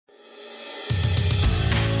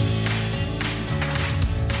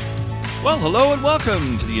Well, hello and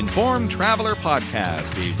welcome to the Informed Traveler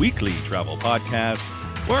Podcast, a weekly travel podcast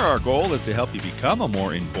where our goal is to help you become a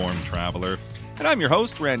more informed traveler. And I'm your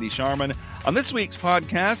host, Randy Sharman. On this week's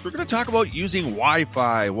podcast, we're going to talk about using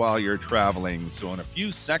Wi-Fi while you're traveling. So in a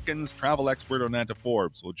few seconds, travel expert Onanta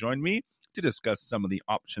Forbes will join me to discuss some of the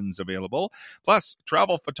options available. Plus,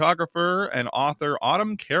 travel photographer and author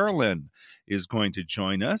Autumn Carolyn is going to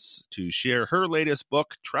join us to share her latest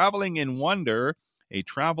book, Traveling in Wonder, A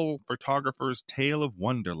Travel Photographer's Tale of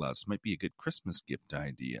Wanderlust. Might be a good Christmas gift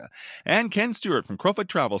idea. And Ken Stewart from Crowfoot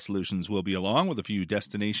Travel Solutions will be along with a few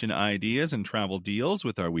destination ideas and travel deals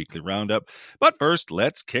with our weekly roundup. But first,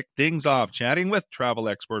 let's kick things off chatting with travel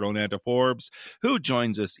expert Onanta Forbes, who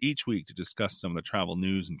joins us each week to discuss some of the travel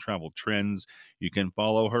news and travel trends. You can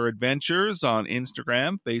follow her adventures on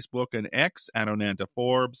Instagram, Facebook, and X at Onanta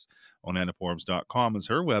Forbes. OnantaForbes.com is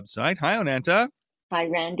her website. Hi, Onanta. Hi,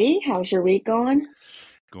 Randy. How's your week going?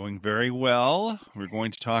 Going very well. We're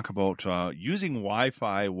going to talk about using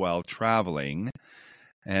Wi-Fi while traveling,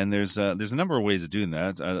 and there's a number of ways of doing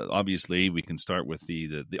that. Obviously, we can start with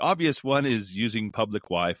the obvious one is using public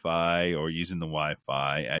Wi-Fi or using the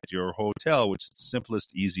Wi-Fi at your hotel, which is the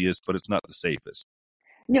simplest, easiest, but it's not the safest.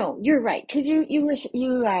 No, you're right, because you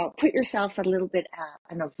put yourself a little bit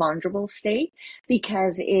in a vulnerable state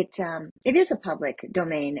because it is a public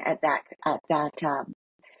domain at that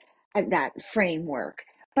framework.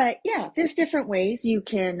 But yeah, there's different ways you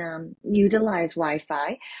can utilize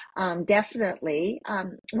Wi-Fi. Definitely.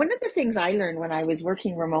 One of the things I learned when I was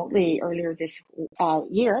working remotely earlier this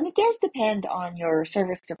year, and it does depend on your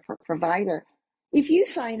service provider. If you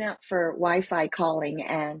sign up for Wi-Fi calling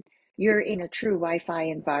and you're in a true Wi-Fi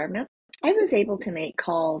environment, I was able to make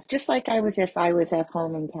calls just like I was if I was at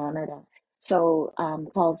home in Canada. So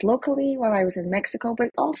calls locally while I was in Mexico, but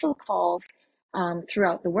also calls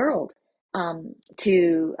throughout the world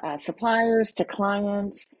to suppliers, to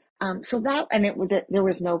clients. So that, and there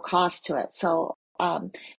was no cost to it. So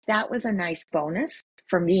that was a nice bonus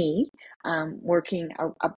for me working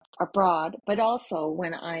abroad, but also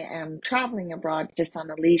when I am traveling abroad just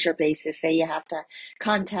on a leisure basis. Say you have to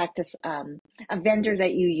contact a vendor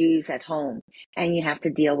that you use at home, and you have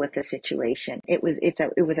to deal with the situation. It was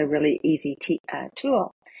a really easy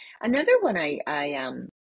tool. Another one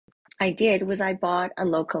I did was I bought a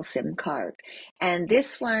local SIM card, and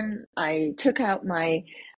this one I took out my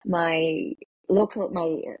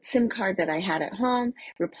SIM card that I had at home,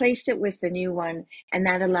 replaced it with the new one, and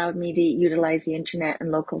that allowed me to utilize the internet and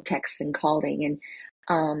local text and calling,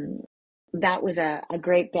 and that was a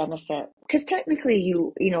great benefit because technically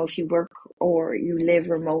if you work or you live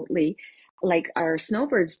remotely like our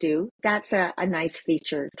snowbirds do, that's a nice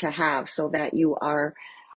feature to have so that you are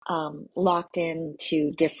locked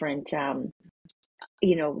into different,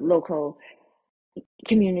 local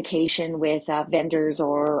communication with vendors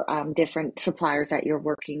or different suppliers that you're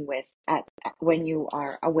working with when you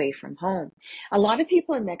are away from home. A lot of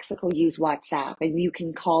people in Mexico use WhatsApp, and you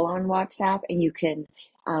can call on WhatsApp, and you can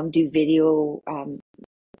do video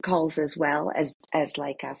calls as well as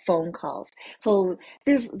like phone calls. So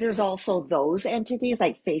there's also those entities,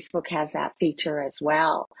 like Facebook has that feature as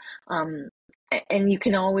well. And you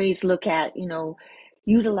can always look at,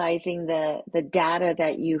 utilizing the data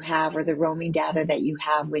that you have or the roaming data that you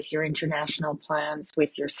have with your international plans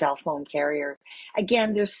with your cell phone carriers.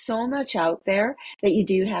 Again, there's so much out there that you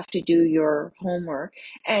do have to do your homework.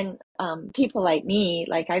 And people like me,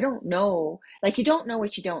 like I don't know, like you don't know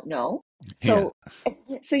what you don't know. So,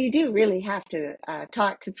 so you do really have to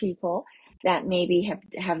talk to people that maybe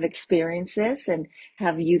have experiences and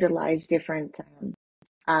have utilized different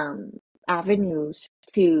avenues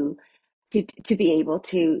to be able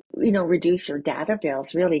to reduce your data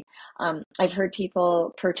bills. Really, I've heard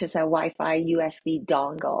people purchase a Wi-Fi USB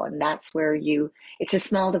dongle, and that's where it's a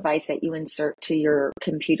small device that you insert to your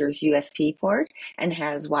computer's USB port and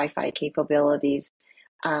has Wi-Fi capabilities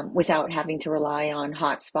without having to rely on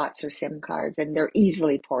hotspots or SIM cards, and they're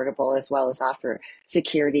easily portable as well as offer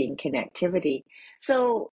security and connectivity.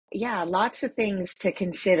 So yeah, lots of things to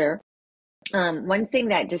consider. One thing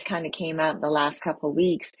that just kind of came out in the last couple of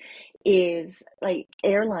weeks is like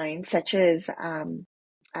airlines such as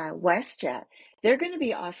WestJet. They're going to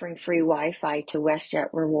be offering free Wi-Fi to WestJet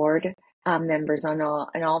Reward members on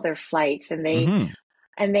all their flights, and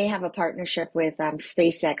they have a partnership with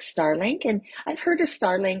SpaceX Starlink. And I've heard of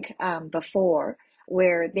Starlink before,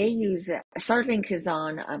 where they use Starlink is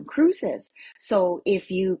on cruises. So if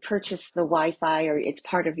you purchase the Wi-Fi or it's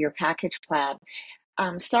part of your package plan,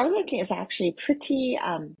 Starlink is actually pretty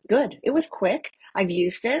good. It was quick. I've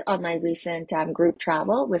used it on my recent group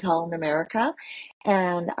travel with Holland America,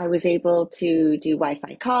 and I was able to do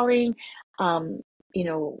Wi-Fi calling. Um,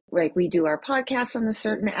 like we do our podcasts on a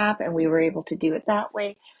certain app, and we were able to do it that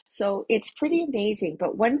way. So it's pretty amazing.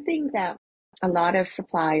 But one thing that a lot of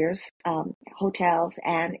suppliers, hotels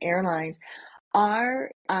and airlines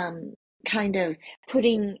are kind of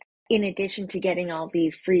putting, in addition to getting all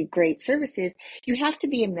these free great services, you have to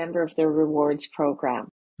be a member of their rewards program.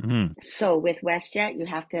 Hmm. So with WestJet, you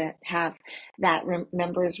have to have that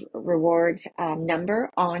members rewards number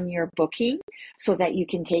on your booking so that you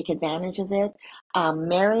can take advantage of it.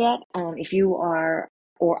 Marriott, if you are,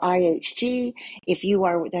 or IHG, if you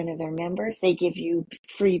are one of their members, they give you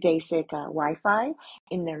free basic Wi-Fi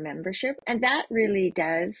in their membership, and that really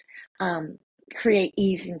does create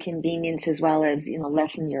ease and convenience as well as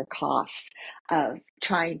lessen your costs of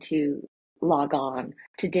trying to log on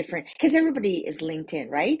to different, because everybody is linked in,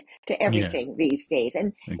 right, to Yeah, everything these days.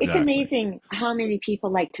 And it's exactly. amazing how many people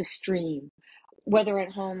like to stream, whether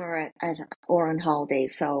at home or or on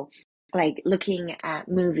holidays. So like looking at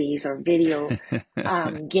movies or video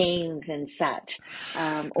games and such,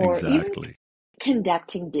 or even Exactly.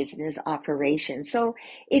 conducting business operations. So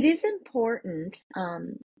it is important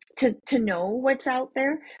to know what's out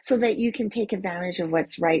there so that you can take advantage of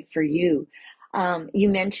what's right for you. You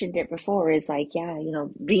mentioned it before, is like, yeah,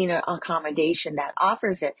 being an accommodation that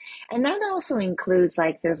offers it. And that also includes,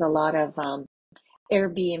 like, there's a lot of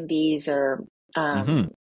Airbnbs or Hmm.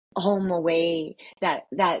 um, home away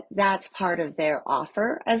that's part of their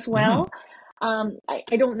offer as Hmm. well.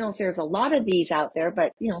 I don't know if there's a lot of these out there,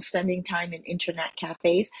 but spending time in internet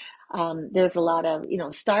cafes, there's a lot of,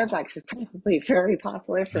 Starbucks is probably very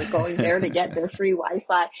popular for going there to get their free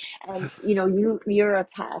Wi-Fi. And you're a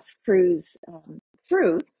past cruise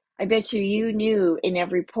fruit. I bet you knew in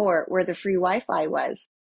every port where the free Wi-Fi was.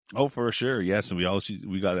 Oh, for sure. Yes, and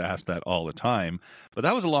we got asked that all the time, but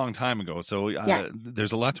that was a long time ago. So Yeah.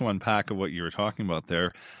 there's a lot to unpack of what you were talking about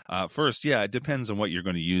there. First, yeah, it depends on what you're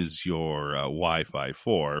going to use your Wi-Fi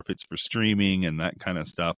for. If it's for streaming and that kind of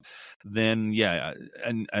stuff, then yeah,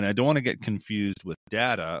 and I don't want to get confused with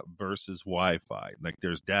data versus Wi-Fi. Like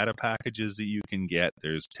there's data packages that you can get.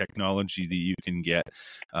 There's technology that you can get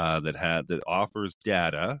that offers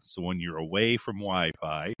data. So when you're away from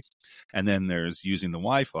Wi-Fi. And then there's using the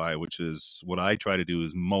Wi-Fi, which is what I try to do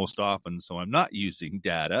is most often. So I'm not using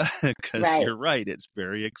data because Right. you're right, it's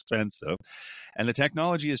very expensive. And the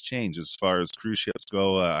technology has changed as far as cruise ships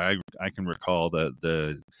go. I can recall that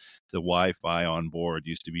the Wi-Fi on board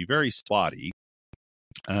used to be very spotty.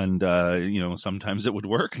 And sometimes it would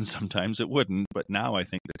work and sometimes it wouldn't. But now I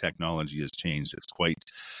think the technology has changed. It's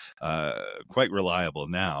quite reliable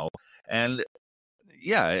now. And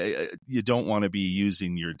yeah, you don't want to be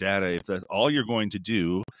using your data if that's all you're going to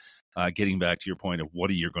do. Getting back to your point of what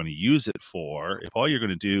are you going to use it for? If all you're going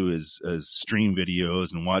to do is stream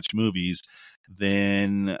videos and watch movies,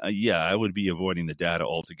 then yeah, I would be avoiding the data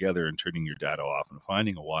altogether and turning your data off and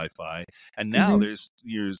finding a Wi-Fi. And now Hmm.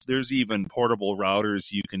 there's even portable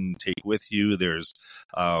routers you can take with you. There's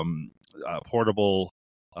portable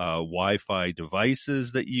Wi-Fi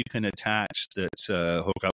devices that you can attach that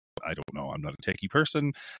hook up. I don't know. I'm not a techie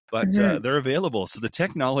person, but Hmm. they're available. So the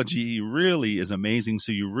technology really is amazing.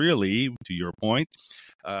 So you really, to your point,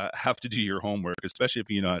 have to do your homework, especially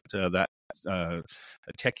if you're not that a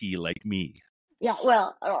techie like me. Yeah,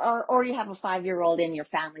 well, or you have a 5-year-old in your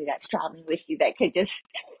family that's traveling with you that could just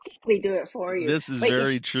quickly do it for you. This is But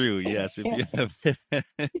very true. Yes, if yeah, you have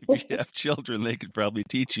if you have children, they could probably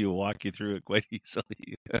teach you, walk you through it quite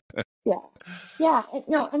easily. yeah, yeah.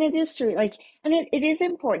 No, and it is true. Like, and it is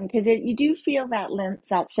important because you do feel that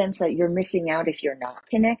sense that you're missing out if you're not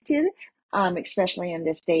connected, especially in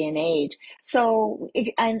this day and age. So,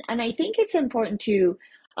 and I think it's important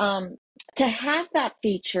um, to have that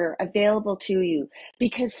feature available to you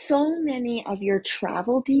because so many of your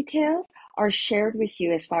travel details are shared with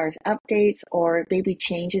you as far as updates or maybe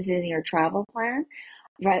changes in your travel plan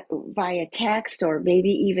via text or maybe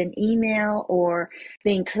even email, or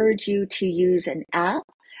they encourage you to use an app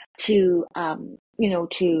to have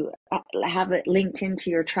it linked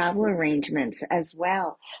into your travel arrangements as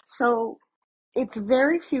well. So it's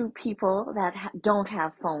very few people that don't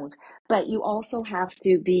have phones, but you also have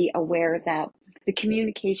to be aware that the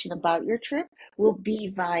communication about your trip will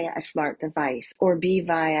be via a smart device or be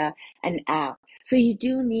via an app. So you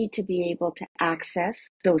do need to be able to access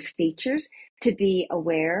those features to be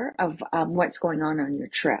aware of what's going on your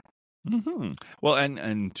trip. Well,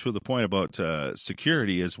 and to the point about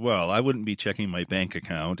security as well, I wouldn't be checking my bank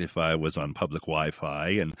account if I was on public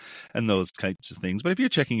Wi-Fi and those types of things. But if you're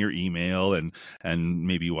checking your email and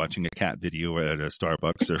maybe watching a cat video at a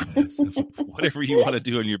Starbucks or whatever you want to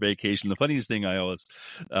do on your vacation, the funniest thing I always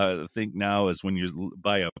think now is when you're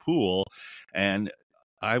by a pool, and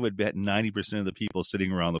I would bet 90% of the people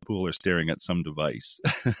sitting around the pool are staring at some device.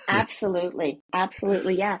 Absolutely.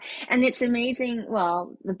 Absolutely. Yeah. And it's amazing.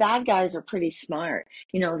 Well, the bad guys are pretty smart,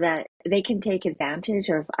 that they can take advantage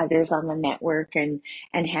of others on the network and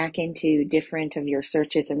hack into different of your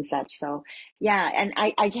searches and such. So, yeah. And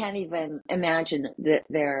I can't even imagine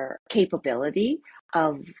their capability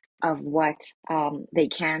of, of what they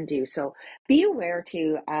can do. So be aware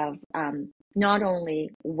too of not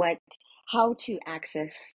only how to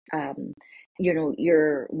access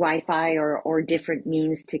your Wi-Fi or different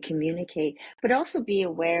means to communicate, but also be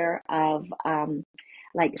aware of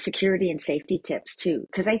like security and safety tips too,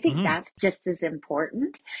 because I think Mhm. that's just as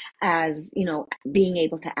important as being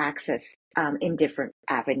able to access in different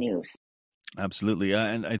avenues. Absolutely,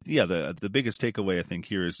 and yeah, the biggest takeaway I think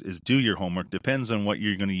here is do your homework. Depends on what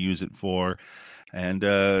you're going to use it for, and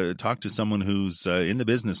talk to someone who's in the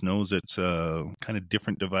business, knows it's a kind of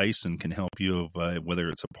different device and can help you, whether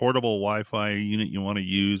it's a portable Wi-Fi unit you want to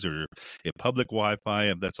use or a public Wi-Fi.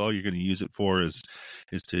 If that's all you're going to use it for, is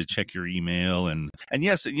to check your email and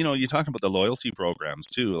yes, you talk about the loyalty programs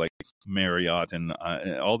too, like Marriott and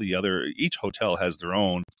all the other. Each hotel has their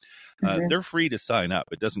own. Hmm. They're free to sign up.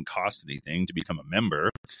 It doesn't cost anything to become a member.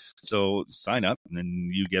 So sign up and then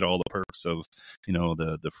you get all the perks of,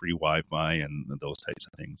 the free Wi-Fi and those types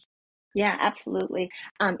of things. Yeah, absolutely.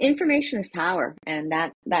 Information is power, and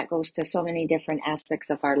that goes to so many different aspects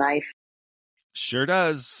of our life. Sure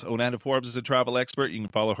does. Onanda Forbes is a travel expert. You can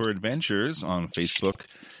follow her adventures on Facebook,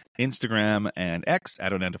 Instagram, and X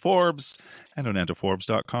at Onanta Forbes. And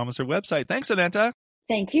OnantaForbes.com is her website. Thanks, Onanta.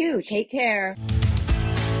 Thank you. Take care.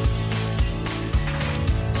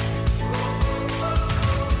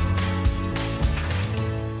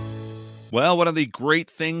 Well, one of the great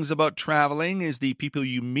things about traveling is the people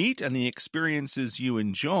you meet and the experiences you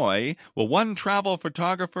enjoy. Well, one travel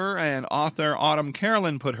photographer and author, Autumn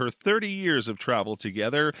Carolyn, put her 30 years of travel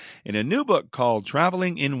together in a new book called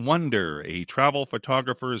Traveling in Wonder, a travel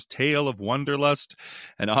photographer's tale of wanderlust.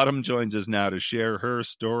 And Autumn joins us now to share her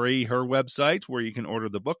story. Her website, where you can order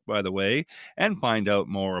the book, by the way, and find out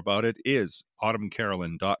more about it, is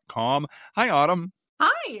autumncarolyn.com. Hi, Autumn.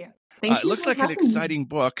 Hi. It Thank you looks for like an having me. exciting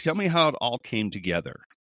book. Tell me how it all came together.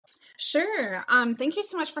 Sure. Thank you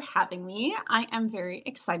so much for having me. I am very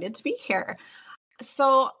excited to be here.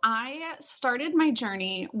 So, I started my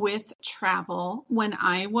journey with travel when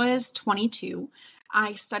I was 22.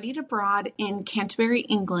 I studied abroad in Canterbury,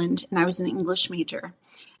 England, and I was an English major.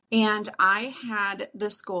 And I had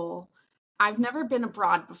this goal. I've never been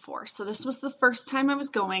abroad before, so this was the first time I was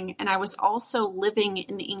going, and I was also living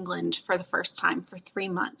in England for the first time for 3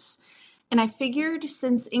 months. And I figured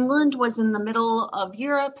since England was in the middle of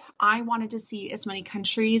Europe, I wanted to see as many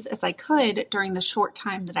countries as I could during the short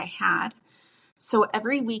time that I had. So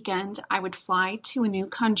every weekend, I would fly to a new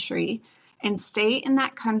country and stay in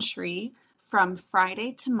that country from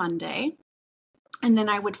Friday to Monday. And then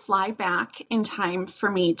I would fly back in time for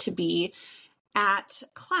me to be at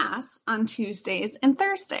class on Tuesdays and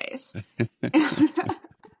Thursdays.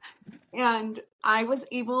 And I was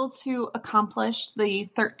able to accomplish the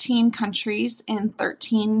 13 countries in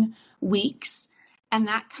 13 weeks. And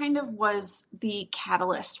that kind of was the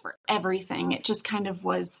catalyst for everything. It just kind of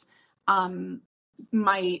was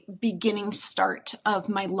my beginning start of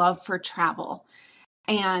my love for travel.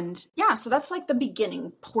 And yeah, so that's like the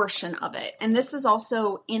beginning portion of it. And this is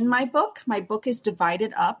also in my book. My book is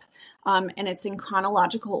divided up and it's in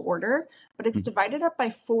chronological order, but it's divided up by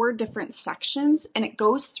 4 different sections and it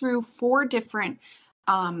goes through 4 different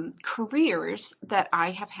careers that I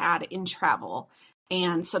have had in travel.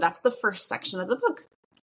 And so that's the first section of the book.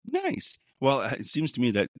 Nice. Well, it seems to me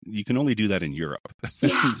that you can only do that in Europe.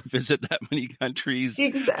 Yeah, Visit that many countries and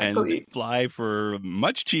exactly. fly for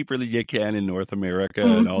much cheaper than you can in North America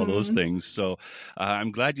and all those Hmm. things. So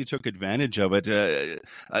I'm glad you took advantage of it.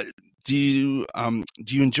 Do you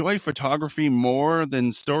enjoy photography more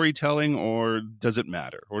than storytelling, or does it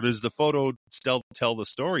matter? Or does the photo still tell the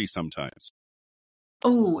story sometimes?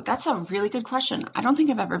 Oh, that's a really good question. I don't think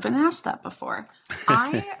I've ever been asked that before.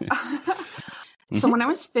 I So Hmm. when I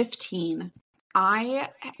was 15,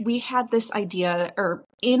 we had this idea, or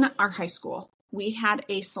in our high school, we had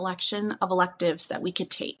a selection of electives that we could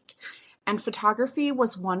take. And photography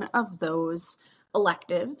was one of those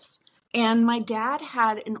electives. And my dad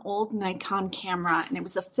had an old Nikon camera, and it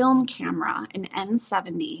was a film camera, an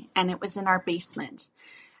N70, and it was in our basement.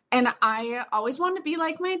 And I always wanted to be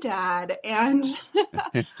like my dad. And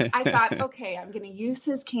I thought, okay, I'm going to use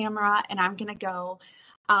his camera and I'm going to go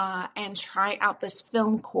and try out this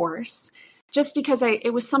film course just because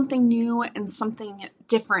it was something new and something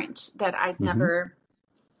different that I'd never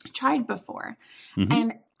tried before.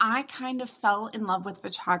 And I kind of fell in love with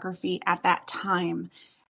photography at that time.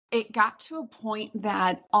 It got to a point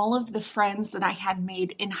that all of the friends that I had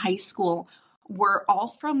made in high school were all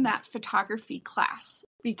from that photography class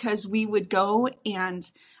because we would go, and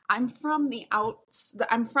I'm from the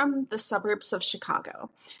suburbs of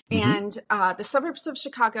Chicago, and the suburbs of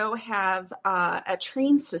Chicago have a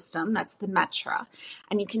train system that's the Metra,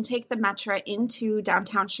 and you can take the Metra into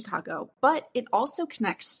downtown Chicago, but it also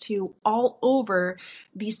connects to all over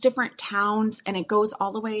these different towns, and it goes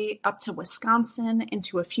all the way up to Wisconsin,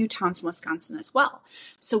 into a few towns in Wisconsin as well.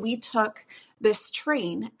 So we took this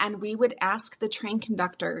train, and we would ask the train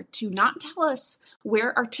conductor to not tell us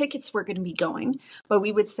where our tickets were going to be going, but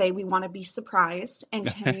we would say, we want to be surprised, and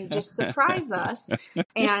can you just surprise us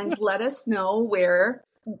and let us know where,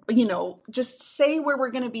 just say where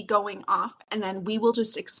we're going to be going off, and then we will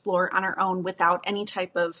just explore on our own without any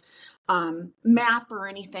type of map or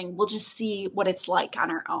anything. We'll just see what it's like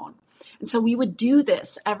on our own. And so we would do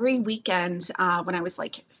this every weekend when I was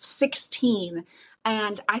like 16.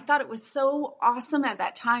 And I thought it was so awesome at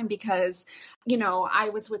that time because, I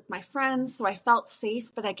was with my friends, so I felt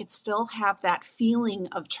safe, but I could still have that feeling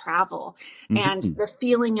of travel and the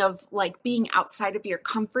feeling of like being outside of your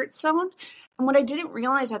comfort zone. And what I didn't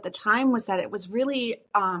realize at the time was that it was really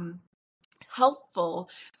helpful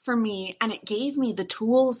for me, and it gave me the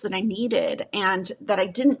tools that I needed and that I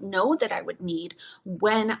didn't know that I would need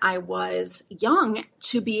when I was young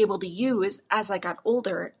to be able to use as I got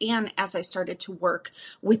older and as I started to work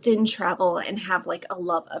within travel and have like a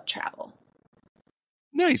love of travel.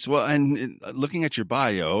 Nice. Well, and looking at your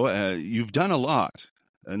bio, you've done a lot.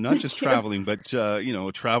 Not just traveling, but,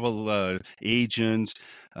 travel agent,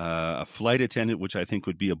 a flight attendant, which I think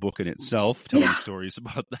would be a book in itself, telling stories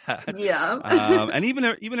about that. Yeah. And even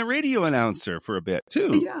a radio announcer for a bit,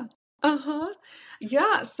 too. Yeah.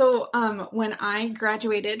 Yeah. So when I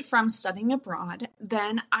graduated from studying abroad,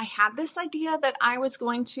 then I had this idea that I was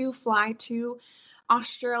going to fly to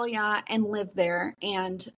Australia and live there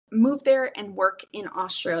and move there and work in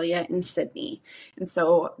Australia in Sydney. And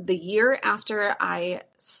so the year after I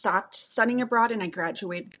stopped studying abroad and I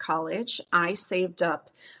graduated college, I saved up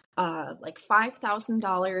like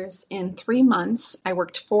 $5,000 in 3 months. I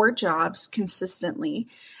worked 4 jobs consistently,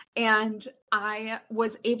 and I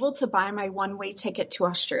was able to buy my one-way ticket to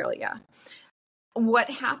Australia. What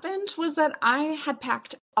happened was that I had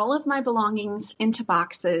packed all of my belongings into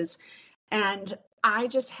boxes, and I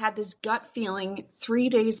just had this gut feeling 3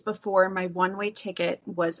 days before my one-way ticket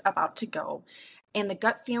was about to go. And the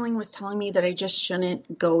gut feeling was telling me that I just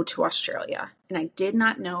shouldn't go to Australia. And I did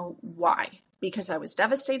not know why, because I was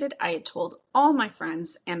devastated. I had told all my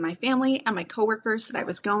friends and my family and my coworkers that I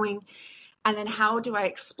was going. And then how do I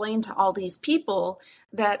explain to all these people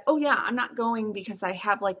that, oh yeah, I'm not going because I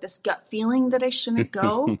have like this gut feeling that I shouldn't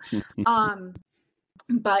go.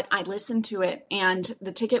 But I listened to it, and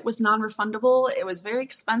the ticket was non-refundable. It was very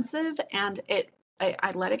expensive, and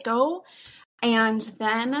I let it go. And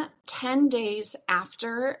then 10 days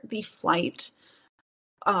after the flight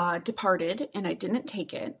departed and I didn't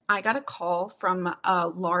take it, I got a call from a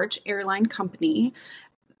large airline company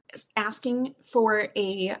asking for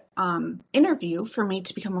a interview for me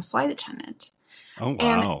to become a flight attendant. Oh, wow.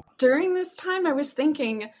 And during this time, I was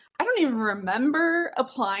thinking, I don't even remember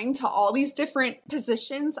applying to all these different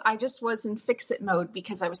positions. I just was in fix-it mode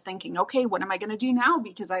because I was thinking, okay, what am I going to do now?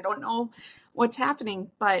 Because I don't know what's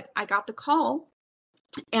happening. But I got the call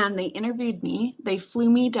and they interviewed me. They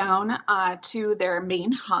flew me down to their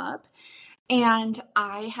main hub. And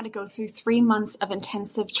I had to go through 3 months of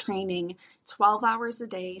intensive training, 12 hours a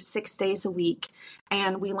day, 6 days a week.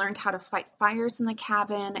 And we learned how to fight fires in the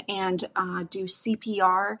cabin and do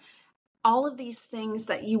CPR. All of these things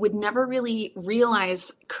that you would never really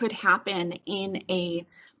realize could happen in a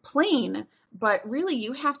plane, but really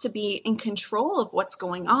you have to be in control of what's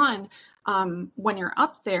going on when you're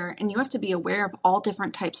up there, and you have to be aware of all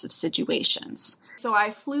different types of situations. So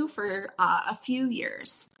I flew for a few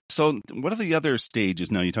years. So what are the other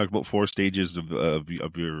stages now? You talked about 4 stages of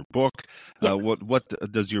your book. Yeah. What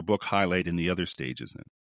does your book highlight in the other stages then?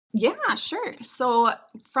 Yeah, sure. So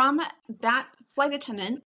from that flight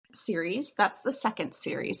attendant series, that's the second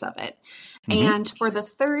series of it. And for the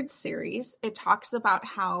third series, it talks about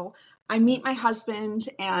how I meet my husband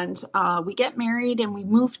and we get married and we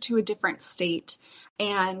move to a different state.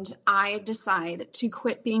 And I decide to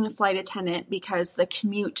quit being a flight attendant because the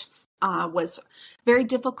commute was very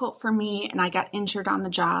difficult for me and I got injured on the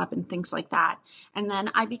job and things like that. And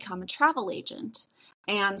then I become a travel agent.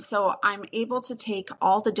 And so I'm able to take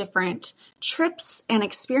all the different trips and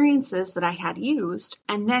experiences that I had used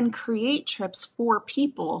and then create trips for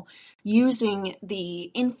people using the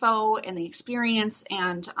info and the experience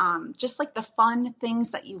and just like the fun things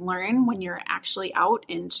that you learn when you're actually out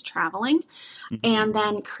and traveling, and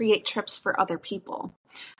then create trips for other people,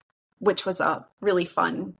 which was a really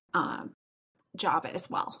fun job as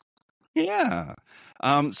well. Yeah.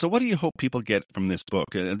 So what do you hope people get from this book?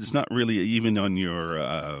 It's not really, even on your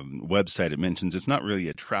website, it mentions it's not really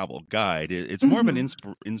a travel guide. It's more of an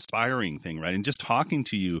inspiring thing, right? And just talking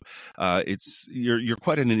to you, you're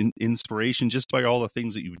quite an inspiration just by all the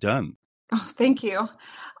things that you've done. Oh, thank you.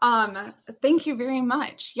 Thank you very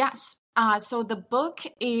much. Yes. So the book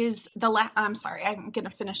is I'm sorry, I'm going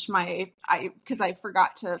to finish because I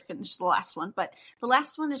forgot to finish the last one, but the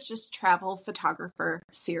last one is just Travel Photographer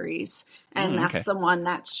Series. And that's the one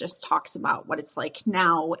that just talks about what it's like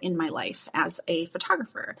now in my life as a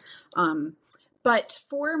photographer. But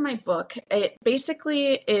for my book, it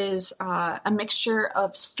basically is a mixture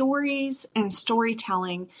of stories and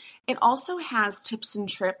storytelling. It also has tips and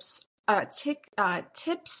tricks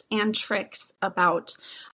about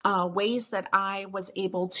ways that I was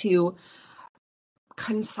able to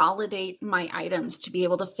consolidate my items to be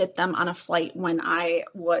able to fit them on a flight when I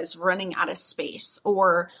was running out of space,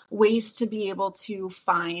 or ways to be able to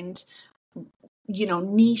find,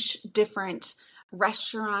 niche different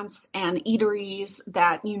restaurants and eateries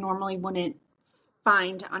that you normally wouldn't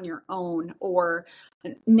find on your own, or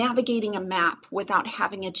navigating a map without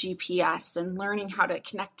having a GPS and learning how to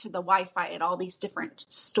connect to the Wi-Fi at all these different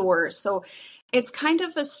stores. So it's kind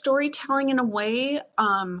of a storytelling in a way,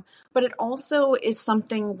 but it also is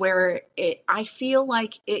something where I feel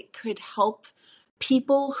like it could help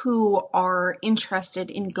people who are interested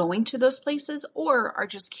in going to those places or are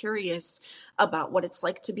just curious about what it's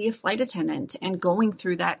like to be a flight attendant and going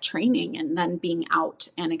through that training and then being out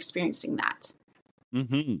and experiencing that.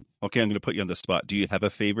 Okay, I'm going to put you on the spot. Do you have a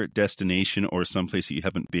favorite destination or someplace that you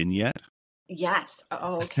haven't been yet? Yes.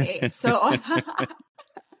 Okay. So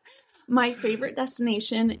my favorite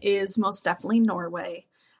destination is most definitely Norway.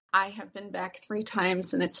 I have been back 3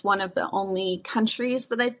 times, and it's one of the only countries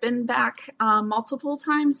that I've been back multiple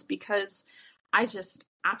times because I just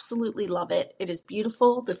absolutely love it. It is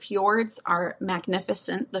beautiful. The fjords are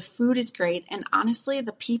magnificent. The food is great. And honestly,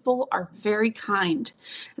 the people are very kind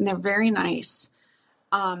and they're very nice.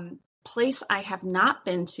 Place I have not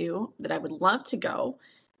been to that I would love to go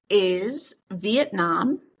is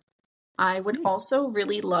Vietnam. I would also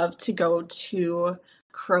really love to go to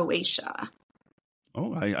Croatia.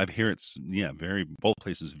 Oh, I hear it's, both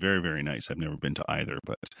places very, very nice. I've never been to either,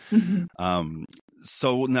 but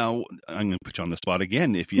so now I'm going to put you on the spot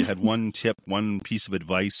again. If you had one tip, one piece of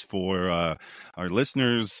advice for our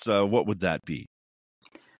listeners, what would that be?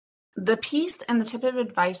 The piece and the tip of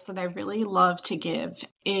advice that I really love to give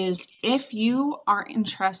is if you are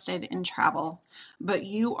interested in travel, but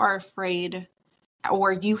you are afraid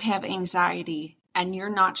or you have anxiety and you're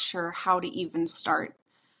not sure how to even start,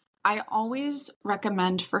 I always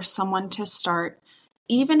recommend for someone to start,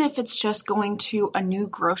 even if it's just going to a new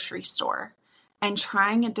grocery store and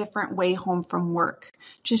trying a different way home from work,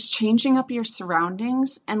 just changing up your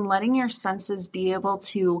surroundings and letting your senses be able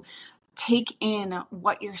to take in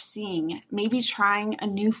what you're seeing, maybe trying a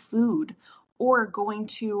new food or going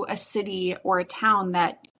to a city or a town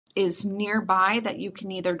that is nearby that you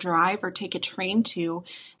can either drive or take a train to,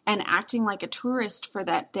 and acting like a tourist for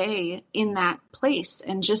that day in that place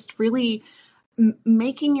and just really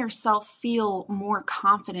making yourself feel more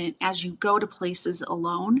confident as you go to places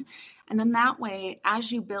alone. And then that way,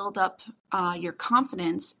 as you build up your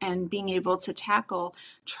confidence and being able to tackle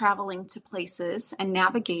traveling to places and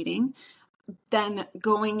navigating, then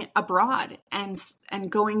going abroad and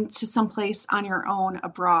going to someplace on your own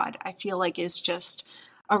abroad, I feel like is just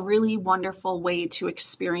a really wonderful way to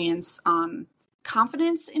experience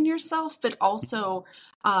confidence in yourself, but also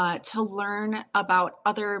to learn about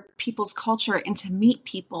other people's culture and to meet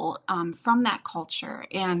people from that culture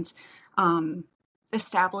and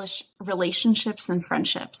establish relationships and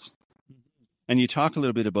friendships. And you talk a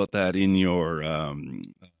little bit about that in your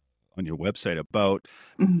on your website about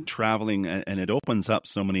traveling, and it opens up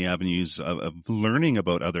so many avenues of learning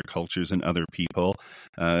about other cultures and other people.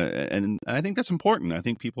 And I think that's important. I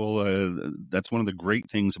think people, that's one of the great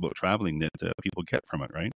things about traveling that people get from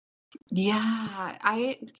it, right? Yeah,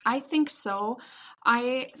 I think so.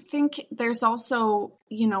 I think there's also,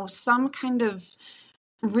 some kind of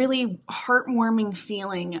really heartwarming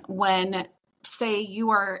feeling when, say,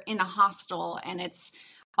 you are in a hostel and it's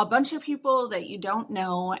a bunch of people that you don't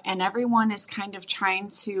know, and everyone is kind of trying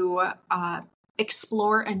to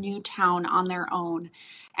explore a new town on their own.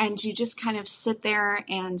 And you just kind of sit there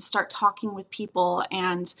and start talking with people.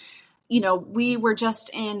 And we were just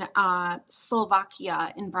in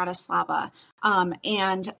Slovakia, in Bratislava,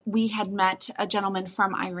 and we had met a gentleman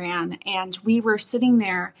from Iran, and we were sitting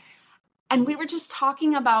there and we were just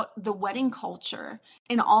talking about the wedding culture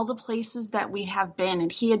in all the places that we have been. And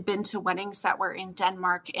he had been to weddings that were in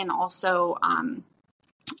Denmark and also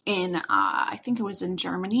I think it was in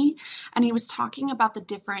Germany, and he was talking about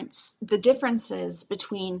the differences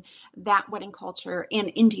between that wedding culture and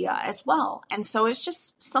India as well. And so it's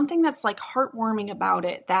just something that's like heartwarming about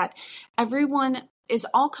it, that everyone is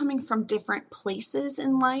all coming from different places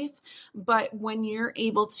in life, but when you're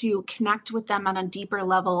able to connect with them on a deeper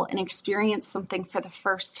level and experience something for the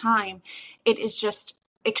first time, it is just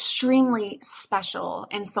extremely special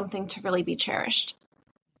and something to really be cherished.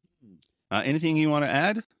 Anything you want to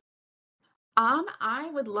add? I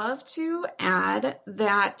would love to add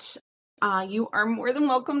that you are more than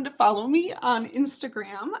welcome to follow me on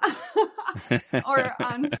Instagram or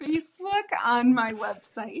on Facebook on my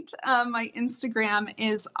website. My Instagram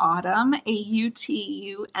is Autumn,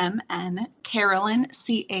 AUTUMN, Carolyn,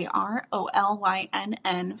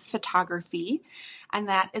 CAROLYNN, photography. And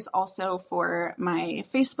that is also for my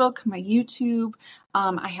Facebook, my YouTube.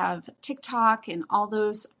 I have TikTok and all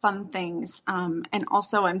those fun things. And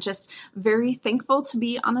also, I'm just very thankful to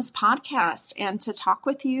be on this podcast and to talk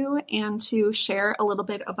with you and to share a little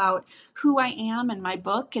bit about who I am and my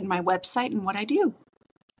book and my website and what I do.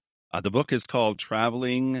 The book is called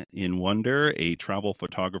Traveling in Wonder, A Travel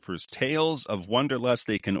Photographer's Tales of Wanderlust.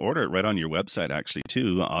 They can order it right on your website, actually,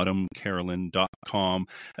 too, autumncarolyn.com.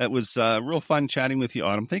 It was real fun chatting with you,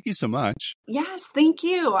 Autumn. Thank you so much. Yes, thank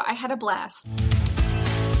you. I had a blast.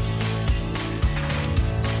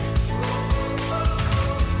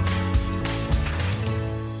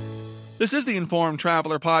 This is the Informed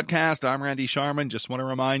Traveler Podcast. I'm Randy Sharman. Just want to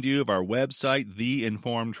remind you of our website,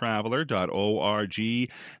 theinformedtraveler.org.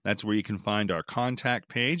 That's where you can find our contact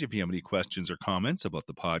page if you have any questions or comments about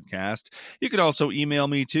the podcast. You could also email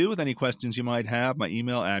me, too, with any questions you might have. My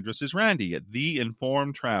email address is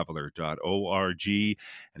randy@theinformedtraveler.org. And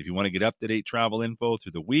if you want to get up-to-date travel info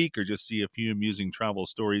through the week or just see a few amusing travel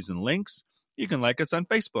stories and links, you can like us on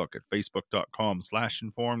Facebook at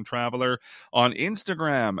facebook.com/informedtraveler, on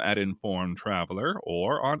Instagram at informedtraveler,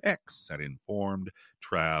 or on X at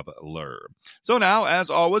informedtraveler. So now, as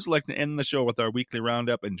always, I'd like to end the show with our weekly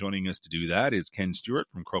roundup, and joining us to do that is Ken Stewart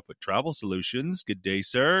from Crowfoot Travel Solutions. Good day,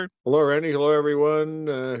 sir. Hello, Randy. Hello, everyone.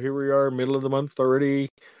 Here we are, middle of the month already.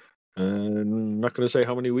 I'm not going to say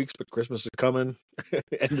how many weeks, but Christmas is coming.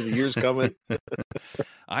 End of the year's coming.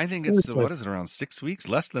 I think it's, what is it, around 6 weeks?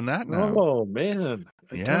 Less than that now. Oh, man.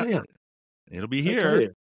 I tell you. It'll be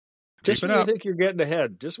here. Just when you think you're getting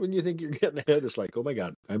ahead. Just when you think you're getting ahead, it's like, oh, my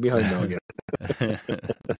God, I'm behind now again.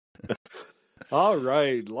 All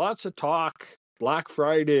right. Lots of talk. Black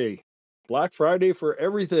Friday. Black Friday for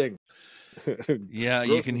everything. Yeah,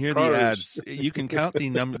 you can hear the ads. You can count the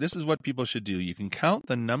number. This is what people should do. You can count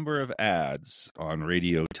the number of ads on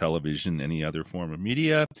radio, television, any other form of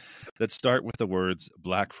media that start with the words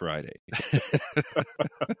Black Friday.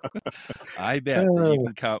 I bet that you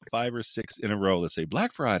can count 5 or 6 in a row that say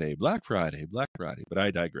Black Friday, Black Friday, Black Friday. But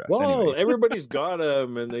I digress. Well, anyway. Everybody's got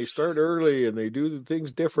them, and they start early, and they do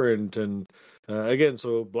things different. And again,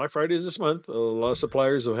 so Black Friday is this month. A lot of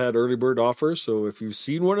suppliers have had early bird offers. So if you've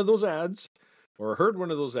seen one of those ads or heard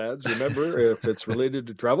one of those ads, remember, if it's related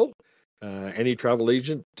to travel, any travel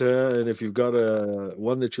agent, and if you've got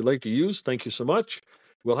one that you like to use, thank you so much.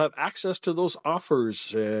 We'll have access to those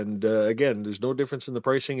offers. And again, there's no difference in the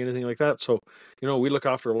pricing, anything like that. So, we look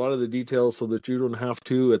after a lot of the details so that you don't have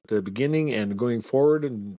to at the beginning and going forward.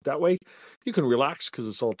 And that way you can relax because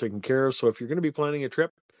it's all taken care of. So if you're going to be planning a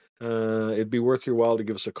trip, it'd be worth your while to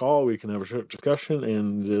give us a call. We can have a short discussion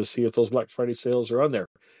and see if those Black Friday sales are on there.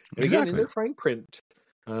 And again, in their fine print,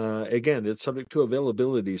 again, it's subject to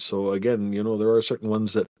availability. So again, there are certain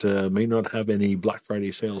ones that may not have any Black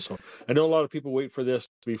Friday sales. So I know a lot of people wait for this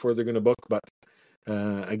before they're going to book, but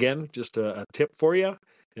again, just a tip for you,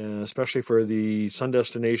 especially for the sun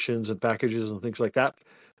destinations and packages and things like that.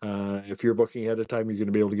 If you're booking ahead of time, you're going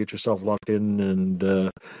to be able to get yourself locked in,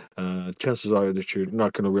 and chances are that you're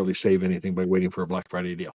not going to really save anything by waiting for a Black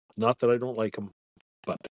Friday deal. Not that I don't like them,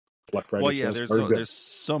 but Black Friday Well, yeah, sales are good. there's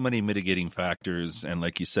so many mitigating factors, and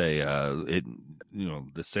like you say,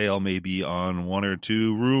 the sale may be on one or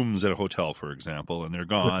two rooms at a hotel, for example, and they're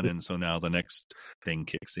gone, and so now the next thing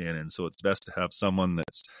kicks in, and so it's best to have someone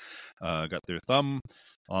that's got their thumb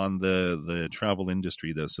on the travel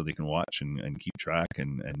industry, though, so they can watch and keep track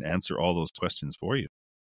and answer all those questions for you.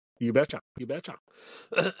 You betcha. You betcha.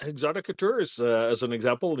 Exotica Tours, as an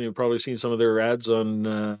example, you've probably seen some of their ads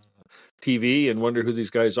on TV and wonder who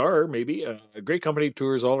these guys are, maybe. A great company,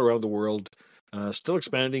 tours all around the world, still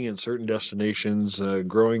expanding in certain destinations,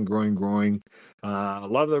 growing. A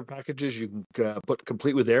lot of their packages you can put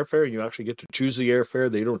complete with airfare, and you actually get to choose the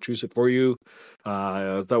airfare. They don't choose it for you.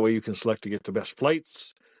 That way you can select to get the best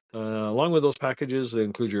flights. Along with those packages, they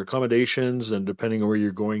include your accommodations, and depending on where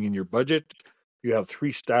you're going in your budget, you have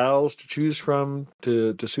 3 styles to choose from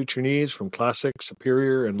to suit your needs, from classic,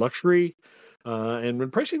 superior, and luxury. And when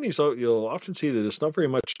pricing these out, you'll often see that it's not very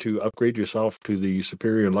much to upgrade yourself to the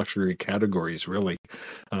superior and luxury categories, really.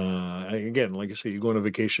 Again, like I say, you go on a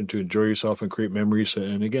vacation to enjoy yourself and create memories.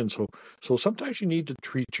 And again, so sometimes you need to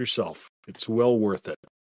treat yourself. It's well worth it.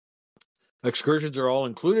 Excursions are all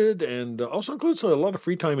included, and also includes a lot of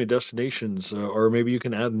free time in destinations, or maybe you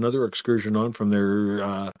can add another excursion on from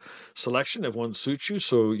their selection if one suits you,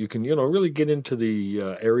 so you can really get into the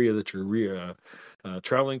area that you're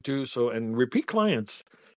traveling to. So, and repeat clients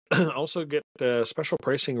also get special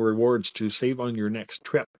pricing rewards to save on your next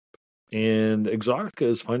trip. And Exotica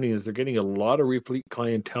is finding that they're getting a lot of repeat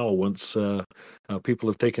clientele once people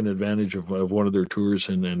have taken advantage of one of their tours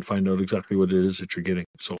and find out exactly what it is that you're getting.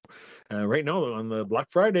 So right now on the Black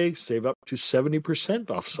Friday, save up to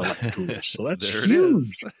 70% off select tours. So that's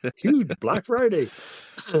huge, huge Black Friday.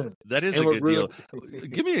 That is a good deal.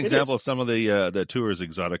 Give me an example of some of the tours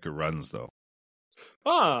Exotica runs, though.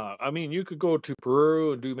 I mean, you could go to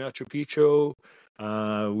Peru and do Machu Picchu.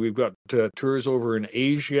 We've got tours over in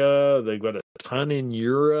Asia. They've got a ton in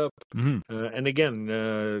Europe. Mm-hmm. And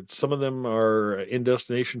again, some of them are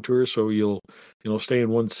in-destination tours, so you'll stay in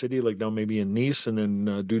one city, like now maybe in Nice, and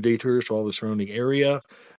then do day tours to all the surrounding area.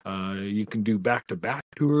 You can do back-to-back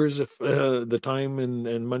tours if the time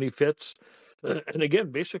and money fits. And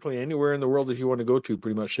again, basically anywhere in the world that you want to go to,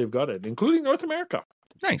 pretty much they've got it, including North America.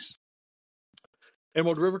 Nice.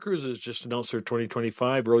 Emerald River Cruises just announced their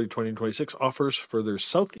 2025, early 2026 offers for their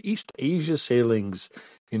Southeast Asia sailings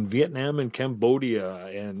in Vietnam and Cambodia.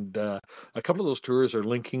 And a couple of those tours are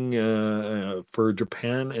linking for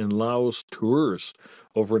Japan and Laos tours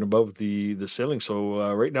over and above the sailing.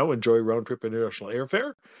 So right now, enjoy round-trip international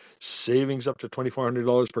airfare, savings up to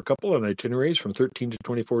 $2,400 per couple on itineraries from 13 to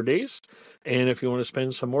 24 days. And if you want to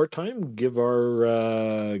spend some more time, give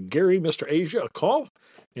our Gary, Mr. Asia, a call,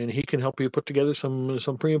 and he can help you put together some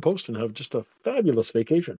pre and post and have just a fabulous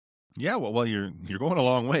vacation. Yeah, well, you're going a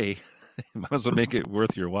long way. You might as well make it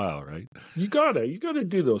worth your while, right? You gotta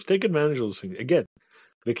do those. Take advantage of those things. Again,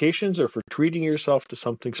 vacations are for treating yourself to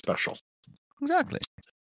something special. Exactly.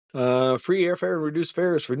 Free airfare and reduced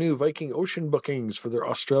fares for new Viking Ocean bookings for their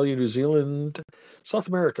Australia, New Zealand, South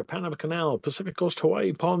America, Panama Canal, Pacific Coast,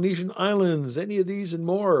 Hawaii, Polynesian Islands, any of these and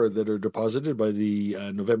more that are deposited by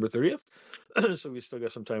the November 30th. So we still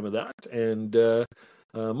got some time with that. And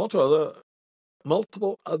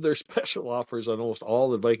multiple other special offers on almost all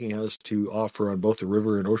that Viking has to offer on both the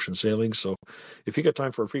river and ocean sailing. So if you got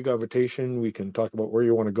time for a free conversation, we can talk about where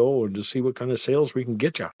you want to go and just see what kind of sales we can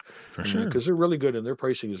get you. For sure. Because they're really good and their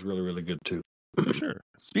pricing is really, really good too. For sure.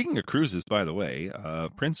 Speaking of cruises, by the way,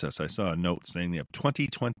 Princess, I saw a note saying they have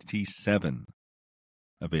 2027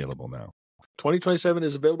 available now. 2027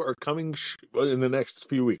 is available or coming in the next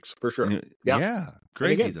few weeks, for sure. Yeah.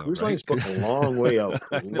 Crazy, again, though, cruise right? lines book a long way out.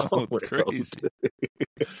 It's crazy.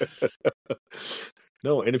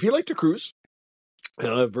 No, and if you like to cruise,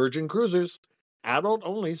 Virgin Cruisers, adult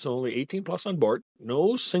only, so only 18 plus on board.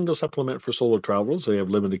 No single supplement for solo travelers. They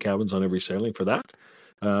have limited cabins on every sailing for that.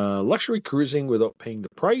 Luxury cruising without paying the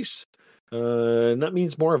price. And that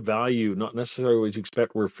means more value, not necessarily what you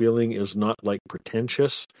expect. We're feeling is not like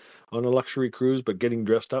pretentious on a luxury cruise, but getting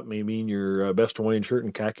dressed up may mean your best Hawaiian shirt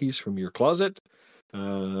and khakis from your closet.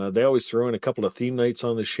 They always throw in a couple of theme nights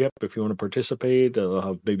on the ship if you want to participate. They'll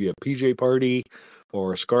have maybe a PJ party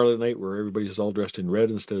or a Scarlet night where everybody's all dressed in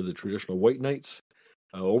red instead of the traditional white nights.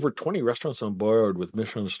 Over 20 restaurants on board with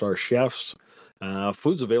Michelin star chefs.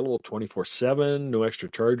 Food's available 24/7, no extra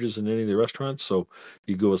charges in any of the restaurants. So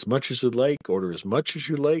you go as much as you'd like, order as much as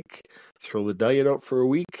you like, throw the diet out for a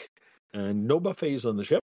week, and no buffets on the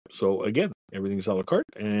ship. So again, everything's a la carte,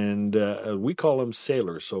 and we call them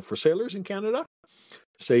sailors. So for sailors in Canada,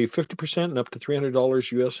 Save 50% and up to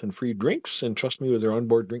 $300 US in free drinks. And trust me, with their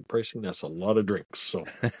onboard drink pricing, that's a lot of drinks. So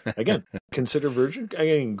again, consider Virgin.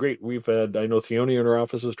 Again, great. I know Theone in our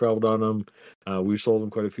office has traveled on them. We've sold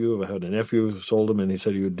them quite a few. I had a nephew who sold them, and he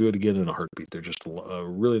said he would do it again in a heartbeat. They're just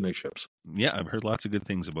really nice ships. Yeah, I've heard lots of good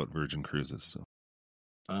things about Virgin Cruises. So.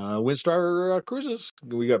 Windstar Cruises,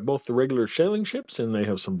 we got both the regular sailing ships, and they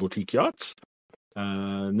have some boutique yachts.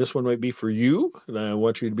 And this one might be for you. I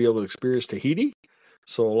want you to be able to experience Tahiti.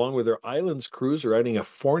 So along with their Islands cruise, they're adding a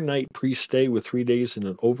 4-night pre-stay with 3 days in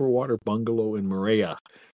an overwater bungalow in Moorea.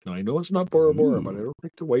 Now, I know it's not Bora Bora, but I don't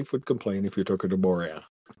think the wife would complain if you took her to Moorea.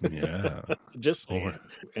 Yeah. Just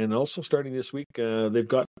and also starting this week, they've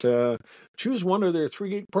got choose one of their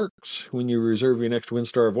 3-gate perks when you reserve your next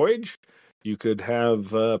Windstar voyage. You could have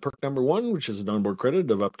perk number 1, which is an onboard credit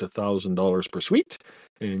of up to $1,000 per suite,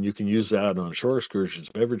 and you can use that on shore excursions,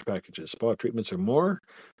 beverage packages, spa treatments, or more.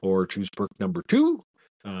 Or choose perk number 2,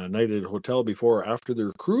 night at a hotel before or after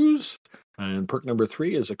their cruise. And perk number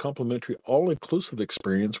 3 is a complimentary all-inclusive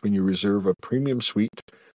experience when you reserve a premium suite,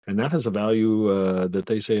 and that has a value that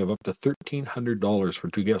they say of up to $1,300 for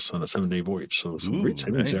 2 guests on a 7-day voyage. So some great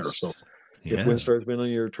savings there. So if Windstar's been on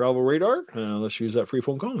your travel radar, let's use that free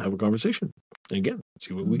phone call and have a conversation. And again,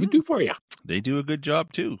 see what we can do for you. They do a good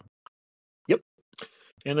job too. Yep.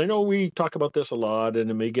 And I know we talk about this a lot and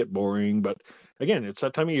it may get boring, but again, it's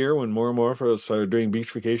that time of year when more and more of us are doing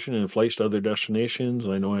beach vacation and flights to other destinations.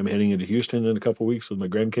 I know I'm heading into Houston in a couple of weeks with my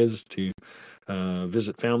grandkids to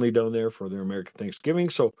visit family down there for their American Thanksgiving.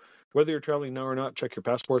 So whether you're traveling now or not, check your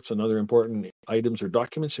passports and other important items or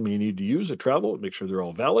documents you may need to use at travel. Make sure they're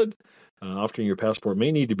all valid. Often your passport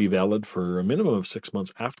may need to be valid for a minimum of 6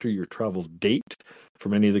 months after your travel date for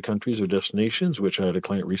many of the countries or destinations, which I had a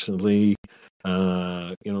client recently,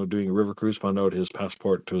 doing a river cruise, found out his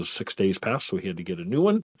passport was 6 days past, so he had to get a new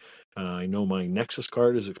one. I know my Nexus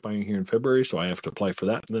card is expiring here in February, so I have to apply for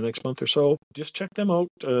that in the next month or so. Just check them out.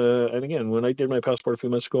 And again, when I did my passport a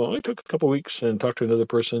few months ago, I took a couple of weeks and talked to another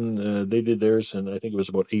person. They did theirs, and I think it was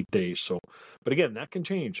about 8 days. So, but again, that can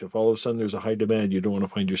change. If all of a sudden there's a high demand, you don't want to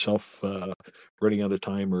find yourself running out of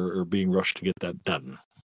time or being rushed to get that done.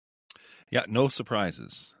 Yeah, no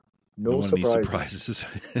surprises. No surprises.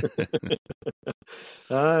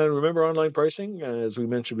 Remember online pricing, as we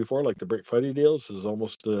mentioned before, like the Black Friday deals is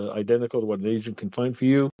almost identical to what an agent can find for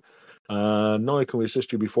you. Not only can we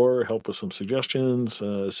assist you before, help with some suggestions,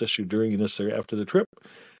 assist you during and necessary after the trip.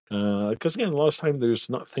 Because again, a lot of time there's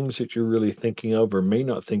not things that you're really thinking of or may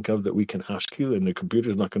not think of that we can ask you, and the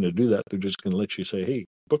computer's not going to do that. They're just going to let you say, hey,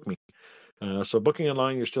 book me. So booking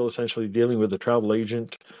online, you're still essentially dealing with a travel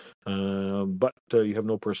agent, but you have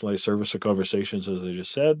no personalized service or conversations, as I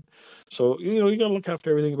just said. So, you got to look after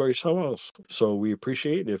everything by yourself. So we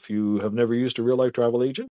appreciate if you have never used a real-life travel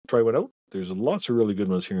agent, try one out. There's lots of really good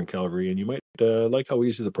ones here in Calgary, and you might like how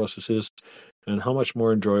easy the process is and how much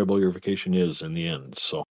more enjoyable your vacation is in the end.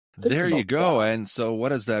 So there you go. And so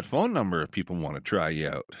what is that phone number if people want to try you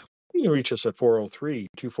out? You can reach us at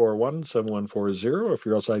 403-241-7140. If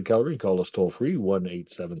you're outside Calgary, call us toll-free,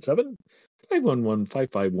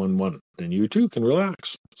 1-877-511-5511. Then you, too, can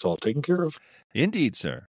relax. It's all taken care of. Indeed,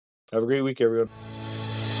 sir. Have a great week, everyone.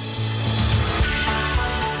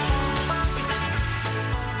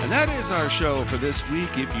 And that is our show for this week.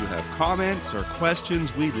 If you have comments or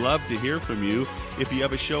questions, we'd love to hear from you. If you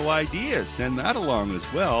have a show idea, send that along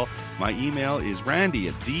as well. My email is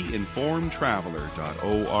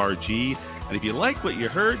randy@theinformedtraveler.org. And if you like what you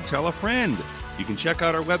heard, tell a friend. You can check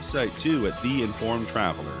out our website, too, at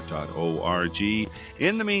theinformedtraveler.org.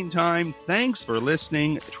 In the meantime, thanks for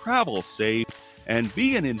listening, travel safe, and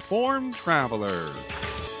be an informed traveler.